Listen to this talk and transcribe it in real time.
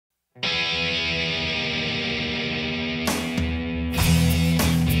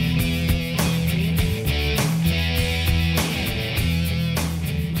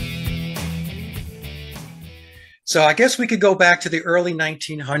So I guess we could go back to the early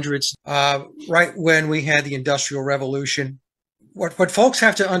 1900s, right when we had the Industrial Revolution. What folks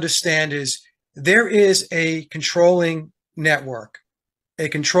have to understand is there is a controlling network, a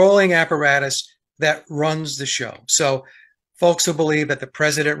controlling apparatus that runs the show. So folks who believe that the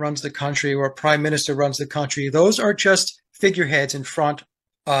president runs the country or a prime minister runs the country, those are just figureheads in front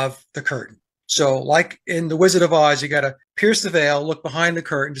of the curtain. So like in The Wizard of Oz, you got to pierce the veil, look behind the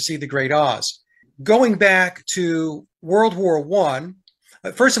curtain to see the great Oz. Going back to World War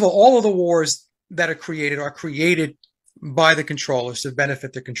I, first of all of the wars that are created by the controllers to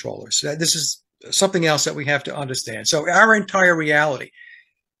benefit the controllers. This is something else that we have to understand. So our entire reality,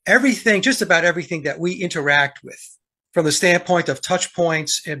 everything, just about everything that we interact with, from the standpoint of touch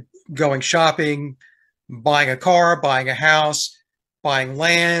points and going shopping, buying a car, buying a house, buying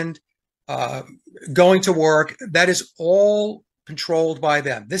land, going to work, that is all controlled by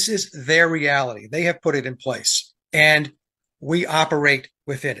them. This is their reality. They have put it in place, and we operate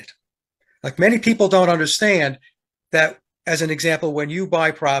within it. Like many people don't understand that, as an example, when you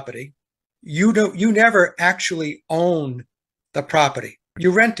buy property, you never actually own the property.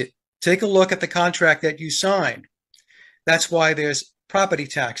 You rent it. Take a look at the contract that you signed. That's why there's property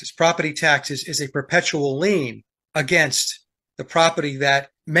taxes. Property taxes is a perpetual lien against the property that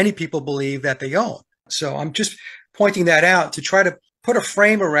many people believe that they own. So I'm just pointing that out to try to put a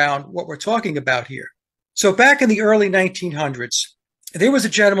frame around what we're talking about here. So back in the early 1900s, there was a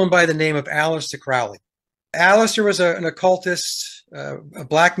gentleman by the name of Aleister Crowley. Aleister was an occultist, a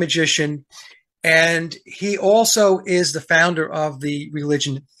black magician, and he also is the founder of the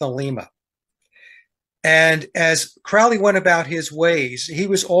religion Thelema. And as Crowley went about his ways, he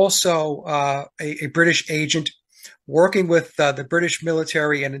was also a British agent working with the British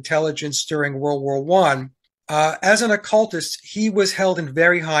military and intelligence during World War I. As an occultist, he was held in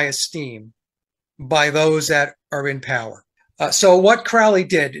very high esteem by those that are in power. So what Crowley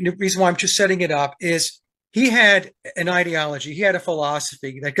did, and the reason why I'm just setting it up, is he had an ideology, he had a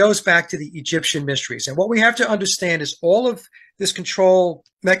philosophy that goes back to the Egyptian mysteries. And what we have to understand is all of this control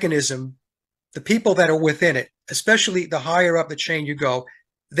mechanism, the people that are within it, especially the higher up the chain you go,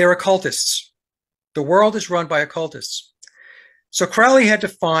 they're occultists. The world is run by occultists. So Crowley had to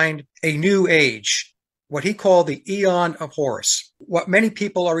find a new age, what he called the Eon of Horus, what many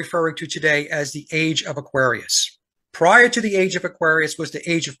people are referring to today as the Age of Aquarius. Prior to the Age of Aquarius was the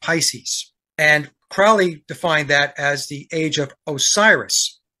Age of Pisces, and Crowley defined that as the Age of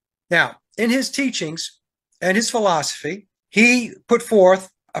Osiris. Now, in his teachings and his philosophy, he put forth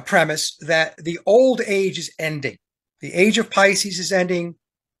a premise that the old age is ending. The Age of Pisces is ending,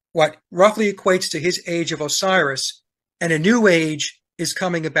 what roughly equates to his Age of Osiris, and a new age is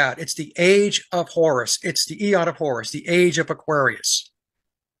coming about. It's the Age of Horus. It's the Eon of Horus, the Age of Aquarius.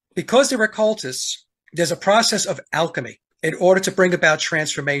 Because they're occultists, there's a process of alchemy in order to bring about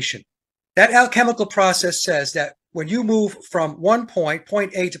transformation. That alchemical process says that when you move from one point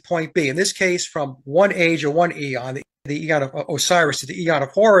A to point B, in this case from one age or one eon, the Eon of Osiris to the Eon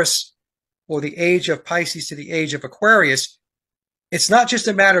of Horus, or the Age of Pisces to the Age of Aquarius, it's not just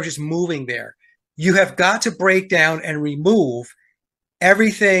a matter of just moving there. You have got to break down and remove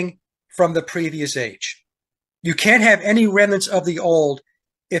everything from the previous age. You can't have any remnants of the old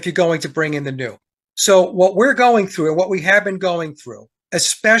if you're going to bring in the new. So what we're going through and what we have been going through,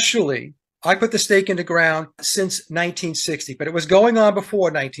 especially, I put the stake in the ground since 1960, but it was going on before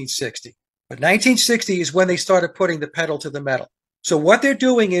 1960. But 1960 is when they started putting the pedal to the metal. So what they're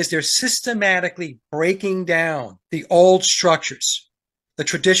doing is they're systematically breaking down the old structures, the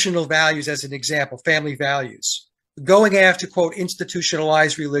traditional values, as an example, family values, going after, quote,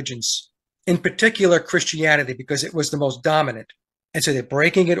 institutionalized religions, in particular Christianity, because it was the most dominant. And so they're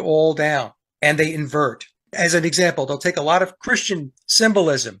breaking it all down, and they invert. As an example, they'll take a lot of Christian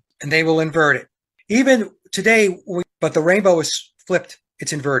symbolism and they will invert it. Even today, but the rainbow is flipped,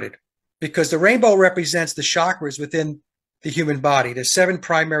 it's inverted, because the rainbow represents the chakras within the human body. There's 7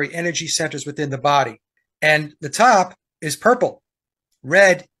 primary energy centers within the body, and the top is purple.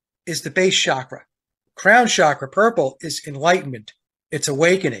 Red is the base chakra. Crown chakra, purple, is enlightenment. It's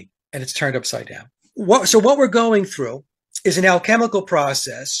awakening, and it's turned upside down. So what we're going through is an alchemical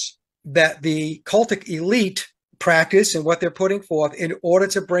process that the cultic elite practice and what they're putting forth in order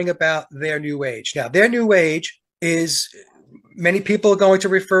to bring about their new age. Now, their new age is, many people are going to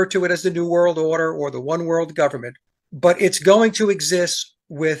refer to it as the New World Order or the One World Government, but it's going to exist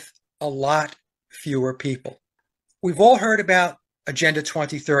with a lot fewer people. We've all heard about Agenda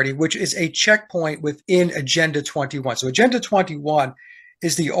 2030, which is a checkpoint within Agenda 21. So Agenda 21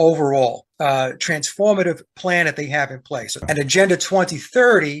 is the overall transformative plan that they have in place. And Agenda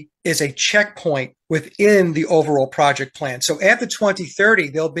 2030 is a checkpoint within the overall project plan. So after 2030,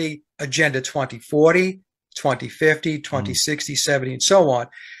 there'll be Agenda 2040, 2050, 2060, 70, and so on.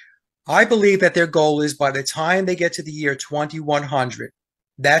 I believe that their goal is by the time they get to the year 2100,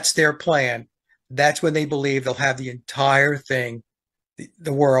 that's their plan. That's when they believe they'll have the entire thing,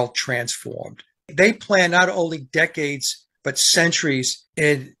 the world transformed. They plan not only decades, but centuries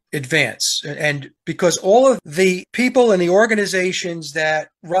in advance. And because all of the people and the organizations that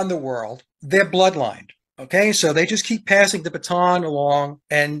run the world, they're bloodlined. Okay. So they just keep passing the baton along,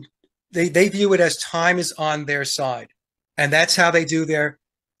 and they view it as time is on their side. And that's how they do their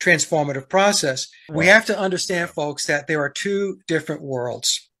transformative process. We have to understand, folks, that there are two different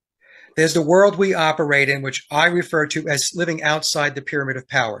worlds. There's the world we operate in, which I refer to as living outside the pyramid of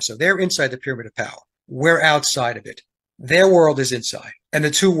power. So they're inside the pyramid of power. We're outside of it. Their world is inside. And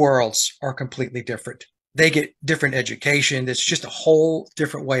the two worlds are completely different. They get different education. It's just a whole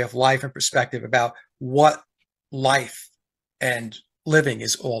different way of life and perspective about what life and living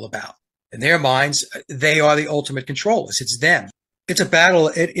is all about. In their minds, they are the ultimate controllers. It's them. It's a battle.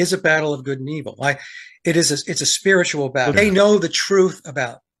 It is a battle of good and evil. It's a spiritual battle. They know the truth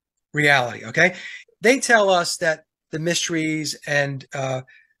about reality. Okay. They tell us that the mysteries and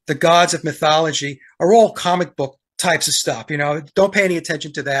the gods of mythology are all comic book types of stuff. Don't pay any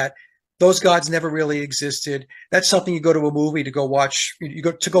attention to that. Those gods never really existed. That's something you go to a movie to go watch. You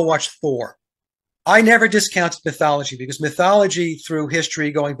go watch Thor. I never discounted mythology, because mythology through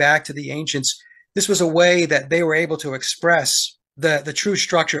history, going back to the ancients, this was a way that they were able to express the true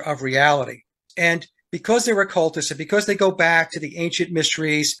structure of reality. And because they're occultists and because they go back to the ancient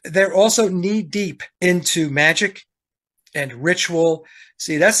mysteries, they're also knee deep into magic and ritual.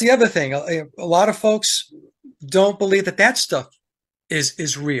 See, that's the other thing. A lot of folks don't believe that stuff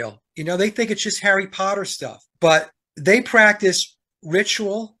is real. They think it's just Harry Potter stuff, but they practice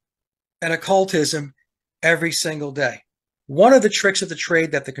ritual and occultism every single day. One of the tricks of the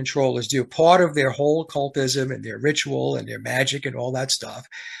trade that the controllers do, part of their whole occultism and their ritual and their magic and all that stuff,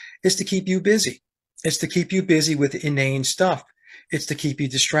 is to keep you busy. It's to keep you busy with inane stuff. It's to keep you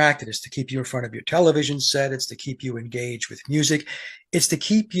distracted. It's to keep you in front of your television set. It's to keep you engaged with music. It's to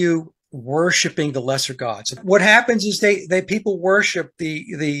keep you worshiping the lesser gods. What happens is people worship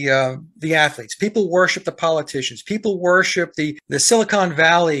the athletes. People worship the politicians. People worship the Silicon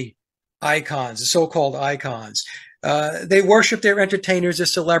Valley icons, the so-called icons. They worship their entertainers, their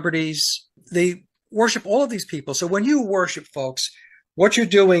celebrities. They worship all of these people. So when you worship, folks, what you're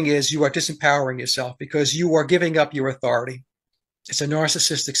doing is you are disempowering yourself, because you are giving up your authority. It's a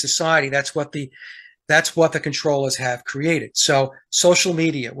narcissistic society. That's what the controllers have created. So social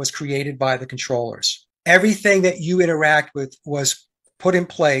media was created by the controllers. Everything that you interact with was put in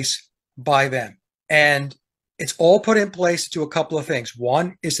place by them. And it's all put in place to do a couple of things.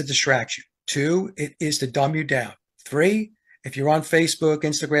 One is to distract you. Two, it is to dumb you down. Three, if you're on Facebook,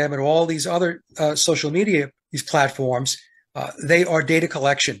 Instagram, and all these other social media, these platforms, they are data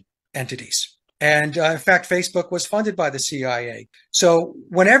collection entities. And in fact, Facebook was funded by the CIA. So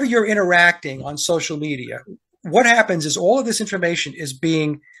whenever you're interacting on social media, what happens is all of this information is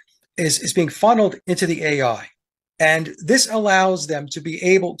being funneled into the AI. And this allows them to be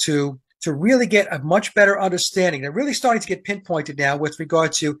able to really get a much better understanding. They're really starting to get pinpointed now with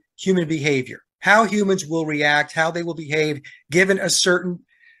regard to human behavior, how humans will react, how they will behave given a certain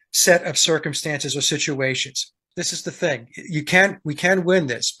set of circumstances or situations. This is the thing. We can win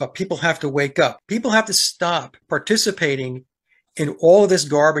this, but people have to wake up. People have to stop participating in all of this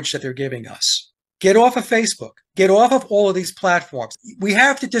garbage that they're giving us. Get off of Facebook. Get off of all of these platforms. We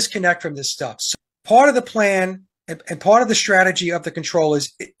have to disconnect from this stuff. So part of the plan and part of the strategy of the control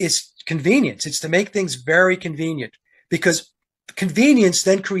is convenience. It's to make things very convenient, because convenience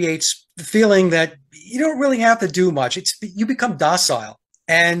then creates the feeling that you don't really have to do much. You become docile,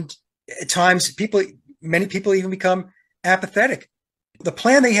 and at times many people even become apathetic. The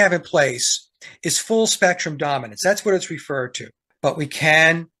plan they have in place is full spectrum dominance. That's what it's referred to. But we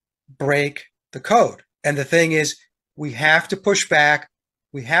can break the code. And the thing is, we have to push back.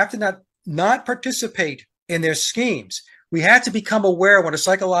 We have to not participate in their schemes. We have to become aware when a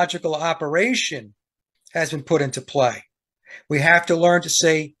psychological operation has been put into play. We have to learn to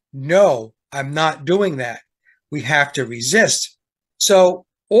say, no, I'm not doing that. We have to resist. So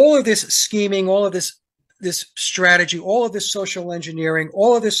all of this scheming, all of this strategy, all of this social engineering,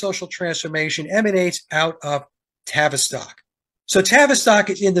 all of this social transformation emanates out of Tavistock. So Tavistock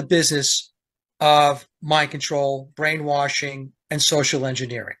is in the business of mind control, brainwashing, and social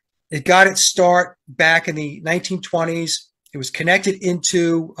engineering. It got its start back in the 1920s It was connected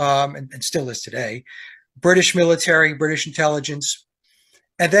into, and still is today, British military, British intelligence.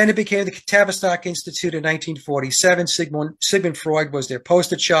 And then it became the Tavistock Institute in 1947. Sigmund Freud was their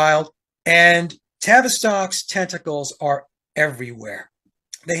poster child. And Tavistock's tentacles are everywhere.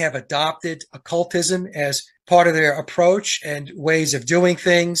 They have adopted occultism as part of their approach and ways of doing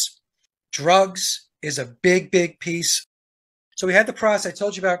things. Drugs is a big, big piece. So we had the process. I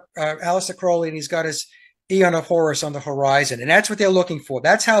told you about Aleister Crowley, and he's got his Aeon of Horus on the horizon. And that's what they're looking for.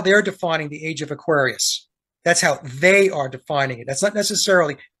 That's how they're defining the age of Aquarius. That's how they are defining it. That's not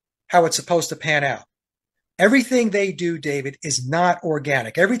necessarily how it's supposed to pan out. Everything they do, David, is not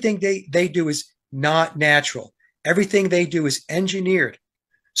organic. Everything they do is not natural. Everything they do is engineered.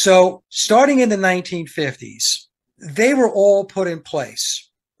 So starting in the 1950s, they were all put in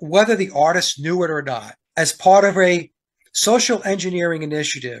place, whether the artists knew it or not, as part of a social engineering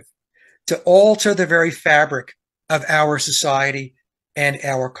initiative to alter the very fabric of our society and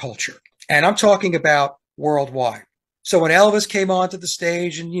our culture. And I'm talking about worldwide. So when Elvis came onto the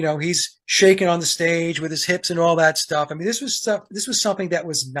stage and, he's shaking on the stage with his hips and all that stuff. I mean, this was something that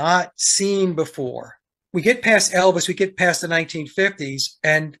was not seen before. We get past Elvis, we get past the 1950s,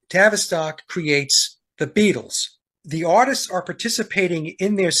 and Tavistock creates the Beatles. The artists are participating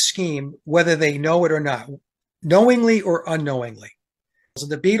in their scheme, whether they know it or not, knowingly or unknowingly. So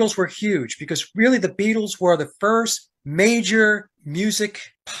the Beatles were huge because really the Beatles were the first major music,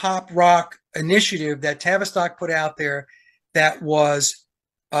 pop rock initiative that Tavistock put out there that was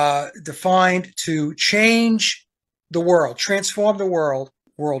defined to change the world, transform the world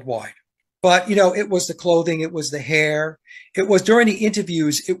worldwide. But, it was the clothing, it was the hair, it was during the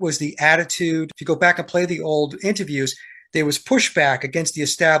interviews, it was the attitude. If you go back and play the old interviews, there was pushback against the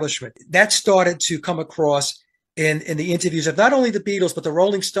establishment. That started to come across in the interviews of not only the Beatles, but the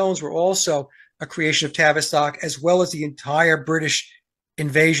Rolling Stones were also a creation of Tavistock, as well as the entire British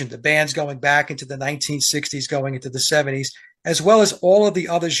invasion, the bands going back into the 1960s, going into the 70s, as well as all of the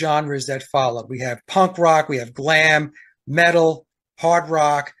other genres that followed. We have punk rock, we have glam, metal, hard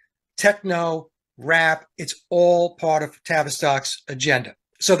rock, techno, rap. It's all part of Tavistock's agenda.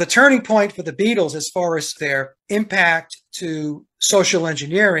 So the turning point for the Beatles, as far as their impact to social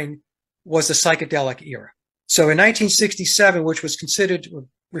engineering, was the psychedelic era. So in 1967, which was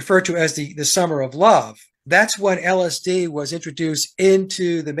referred to as the Summer of Love, that's when LSD was introduced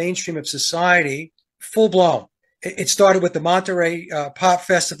into the mainstream of society, full blown. It started with the Monterey Pop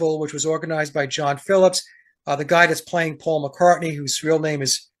Festival, which was organized by John Phillips, the guy that's playing Paul McCartney, whose real name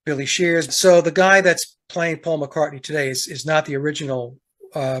is Billy Shears. So the guy that's playing Paul McCartney today is not the original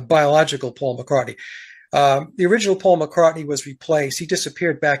biological Paul McCartney. The original Paul McCartney was replaced. He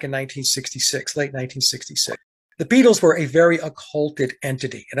disappeared back in 1966, late 1966. The Beatles were a very occulted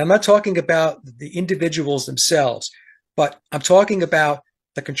entity. And I'm not talking about the individuals themselves, but I'm talking about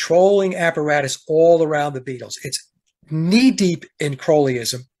the controlling apparatus all around the Beatles. It's knee-deep in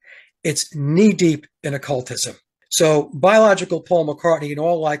Crowleyism. It's knee-deep in occultism. So biological Paul McCartney, in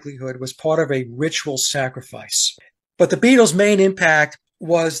all likelihood, was part of a ritual sacrifice. But the Beatles' main impact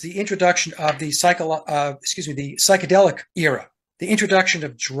was the introduction of the psychedelic era, the introduction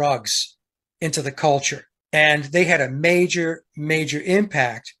of drugs into the culture. And they had a major, major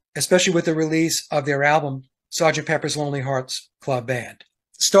impact, especially with the release of their album, Sgt. Pepper's Lonely Hearts Club Band.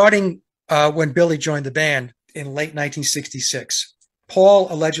 Starting when Billy joined the band in late 1966. Paul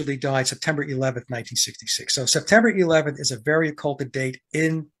allegedly died September 11th, 1966. So September 11th is a very occulted date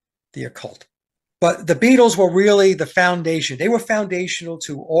in the occult. But the Beatles were really the foundation. They were foundational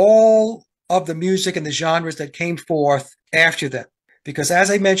to all of the music and the genres that came forth after them. Because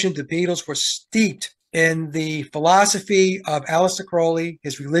as I mentioned, the Beatles were steeped in the philosophy of Aleister Crowley,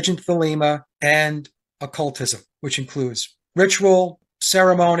 his religion Thelema, and occultism, which includes ritual,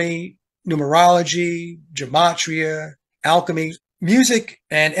 ceremony, numerology, gematria, alchemy, music,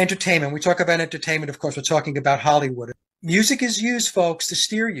 and entertainment. We talk about entertainment, of course, we're talking about Hollywood. Music is used, folks, to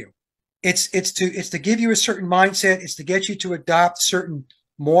steer you. It's to give you a certain mindset. It's to get you to adopt certain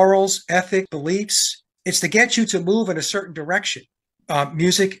morals, ethics, beliefs. It's to get you to move in a certain direction.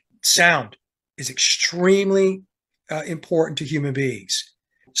 Music, sound is extremely important to human beings.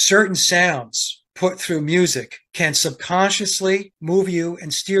 Certain sounds put through music can subconsciously move you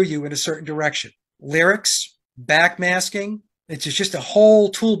and steer you in a certain direction. Lyrics, backmasking, it's just a whole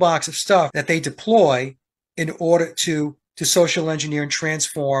toolbox of stuff that they deploy in order to social engineer and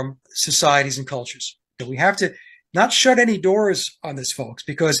transform societies and cultures. So we have to not shut any doors on this, folks,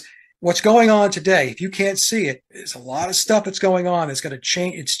 because what's going on today, if you can't see it, there's a lot of stuff that's going on that's going to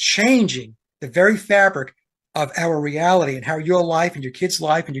change. It's changing the very fabric of our reality and how your life and your kids'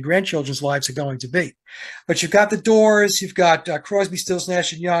 life and your grandchildren's lives are going to be. But you've got the Doors, you've got Crosby, Stills,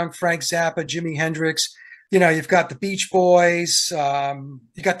 Nash and Young, Frank Zappa, Jimi Hendrix. You've got the Beach Boys,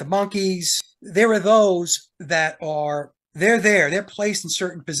 you got the Monkees. There are those that they're there. They're placed in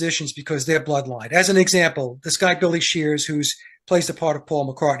certain positions because they're bloodline. As an example, this guy, Billy Shears, who's plays the part of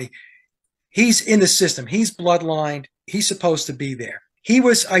Paul McCartney, he's in the system. He's bloodlined. He's supposed to be there. He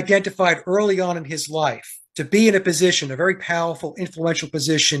was identified early on in his life to be in a position, a very powerful, influential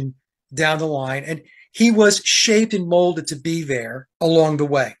position down the line. And he was shaped and molded to be there along the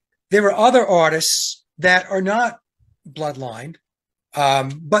way. There are other artists that are not bloodlined,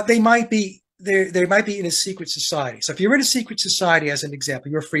 but they might be they might be in a secret society. So if you're in a secret society, as an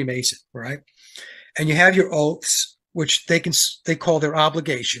example, you're a Freemason, right? And you have your oaths, which they call their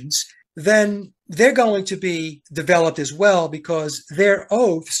obligations, then they're going to be developed as well because their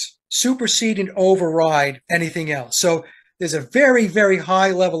oaths supersede and override anything else. So there's a very, very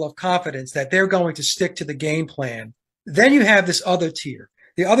high level of confidence that they're going to stick to the game plan. Then you have this other tier.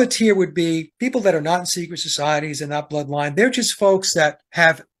 The other tier would be people that are not in secret societies and not bloodline. They're just folks that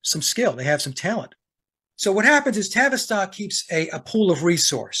have some skill. They have some talent. So what happens is Tavistock keeps a pool of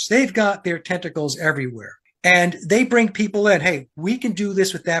resource. They've got their tentacles everywhere. And they bring people in. Hey, we can do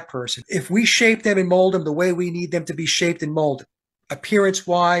this with that person. If we shape them and mold them the way we need them to be shaped and molded,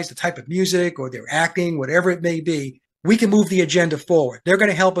 appearance-wise, the type of music or their acting, whatever it may be, we can move the agenda forward. They're going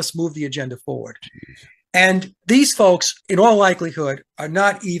to help us move the agenda forward. And these folks, in all likelihood, are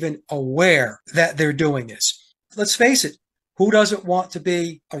not even aware that they're doing this. Let's face it. Who doesn't want to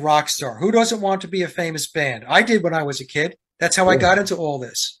be a rock star? Who doesn't want to be a famous band? I did when I was a kid. That's how I got into all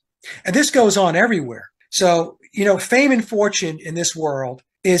this. And this goes on everywhere. So, fame and fortune in this world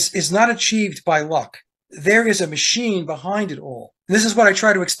is not achieved by luck. There is a machine behind it all. And this is what I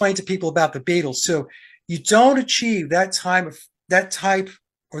try to explain to people about the Beatles too. You don't achieve that type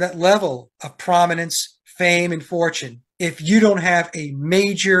or that level of prominence, fame, and fortune if you don't have a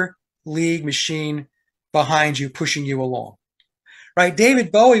major league machine behind you pushing you along. Right?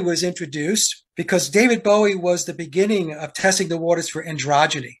 David Bowie was introduced because David Bowie was the beginning of testing the waters for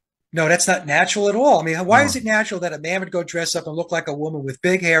androgyny. No, that's not natural at all. I mean, why is it natural that a man would go dress up and look like a woman with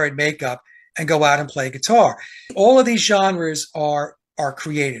big hair and makeup and go out and play guitar? All of these genres are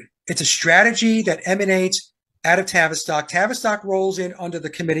created. It's a strategy that emanates out of Tavistock. Tavistock rolls in under the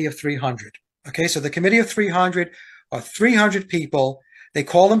Committee of 300. Okay, so the Committee of 300 are 300 people. They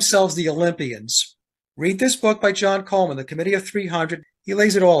call themselves the Olympians. Read this book by John Coleman, The Committee of 300. He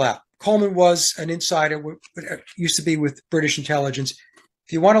lays it all out. Coleman was an insider, used to be with British intelligence.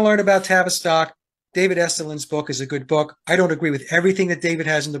 If you want to learn about Tavistock, David Estelin's book is a good book. I don't agree with everything that David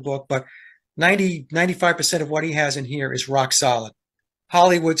has in the book, but 95% of what he has in here is rock solid.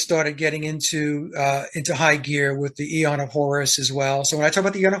 Hollywood started getting into high gear with the Aeon of Horus as well. So when I talk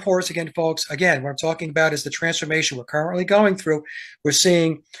about the Aeon of Horus again, folks, again, what I'm talking about is the transformation we're currently going through. We're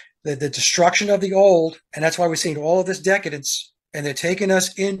seeing the destruction of the old, and that's why we're seeing all of this decadence. And they're taking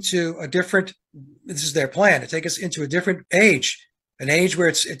us into a different, this is their plan, to take us into a different age. An age where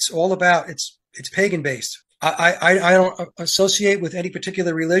it's all about, it's pagan based. I don't associate with any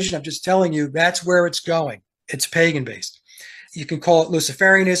particular religion. I'm just telling you that's where it's going. It's pagan based. You can call it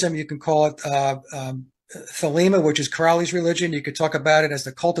Luciferianism. You can call it Thelema, which is Crowley's religion. You could talk about it as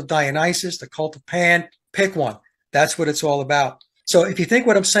the cult of Dionysus, the cult of Pan. Pick one. That's what it's all about. So if you think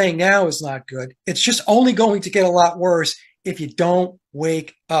what I'm saying now is not good, it's just only going to get a lot worse if you don't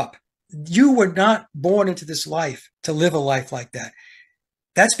wake up. You were not born into this life to live a life like that.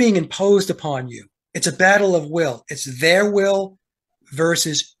 That's being imposed upon you. It's a battle of will. It's their will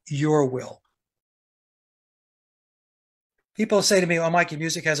versus your will. People say to me, "Oh, Mike, your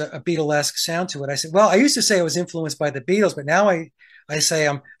music has a Beatlesque sound to it." I said, "Well, I used to say I was influenced by the Beatles, but now I say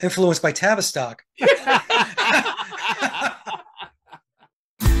I'm influenced by Tavistock."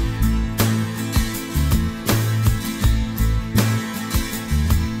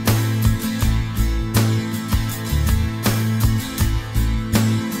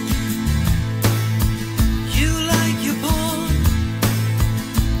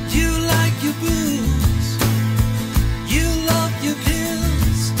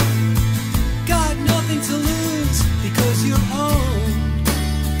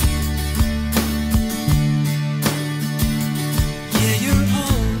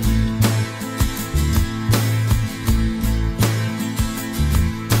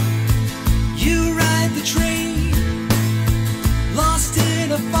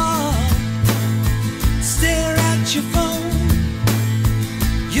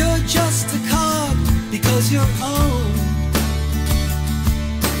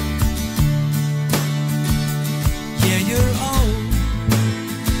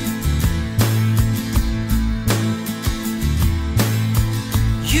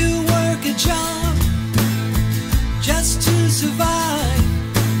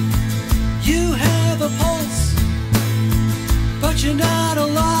 not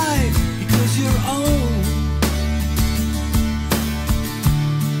alive because you're owned.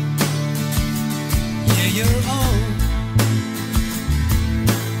 Yeah, you're owned.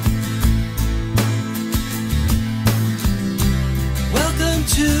 Welcome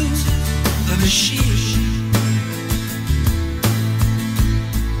to the machine.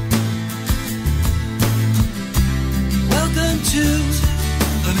 Welcome to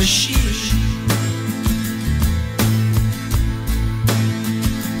the machine.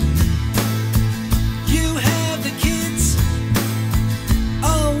 You have the kids,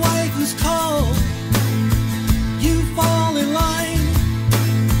 a wife who's cold. You fall in line,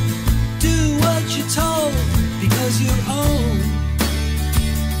 do what you're told because you're owned.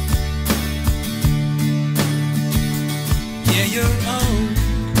 Yeah, you're owned.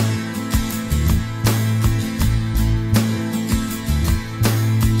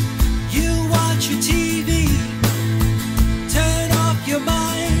 You watch your TV, turn off your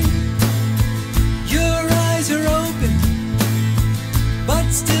mind. Your eyes are open, but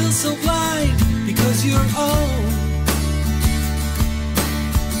still so blind because you're owned.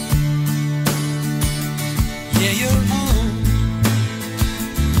 Yeah, you're owned.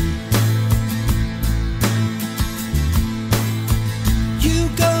 You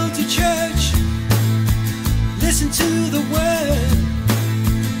go to church, listen to the word,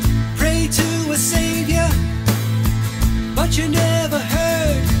 pray to a savior, but you're never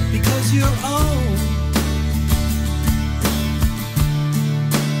heard because you're owned.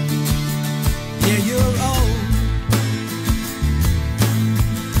 Yeah, you're owned.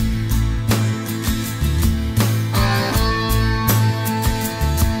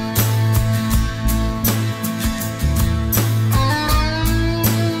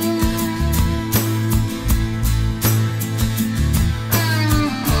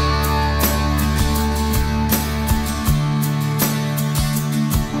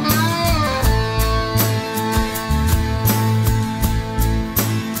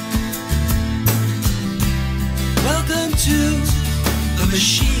 Welcome to the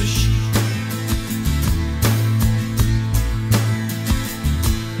machine.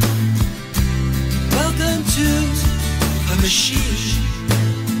 Welcome to the machine.